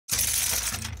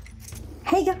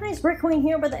Hey guys, BrickQueen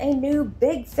here with a new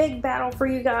Big Fig battle for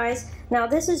you guys. Now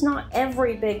this is not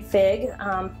every Big Fig,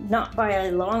 not by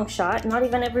a long shot, not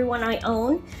even every one I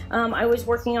own. I was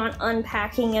working on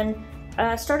unpacking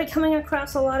and started coming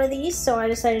across a lot of these, so I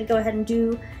decided to go ahead and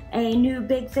do a new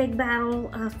Big Fig battle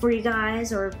for you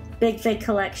guys, or Big Fig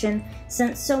collection,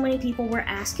 since so many people were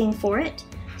asking for it.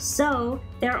 So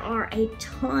there are a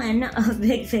ton of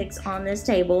Big Figs on this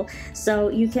table, so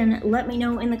you can let me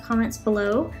know in the comments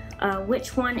below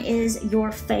which one is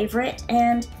your favorite,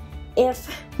 and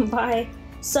if by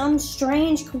some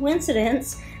strange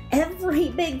coincidence every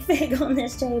Big Fig on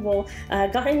this table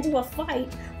got into a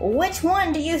fight, which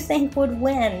one do you think would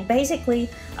win? Basically,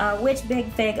 which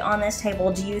Big Fig on this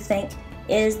table do you think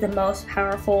is the most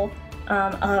powerful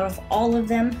of all of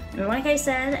them? And like I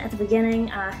said at the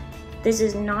beginning, this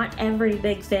is not every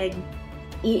Big Fig,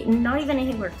 not even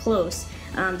anywhere close.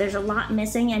 There's a lot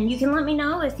missing, and you can let me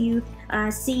know if you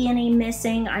see any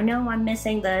missing. I know I'm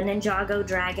missing the Ninjago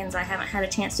dragons. I haven't had a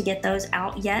chance to get those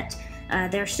out yet.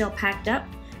 They're still packed up.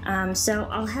 So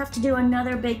I'll have to do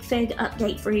another Big Fig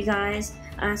update for you guys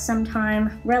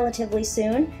sometime relatively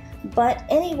soon. But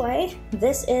anyway,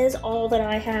 this is all that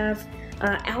I have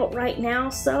out right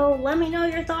now, so let me know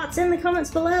your thoughts in the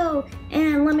comments below,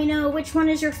 and let me know which one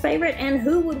is your favorite and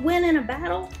who would win in a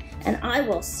battle, and I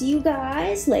will see you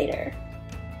guys later.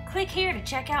 Click here to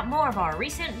check out more of our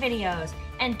recent videos,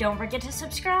 and don't forget to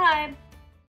subscribe!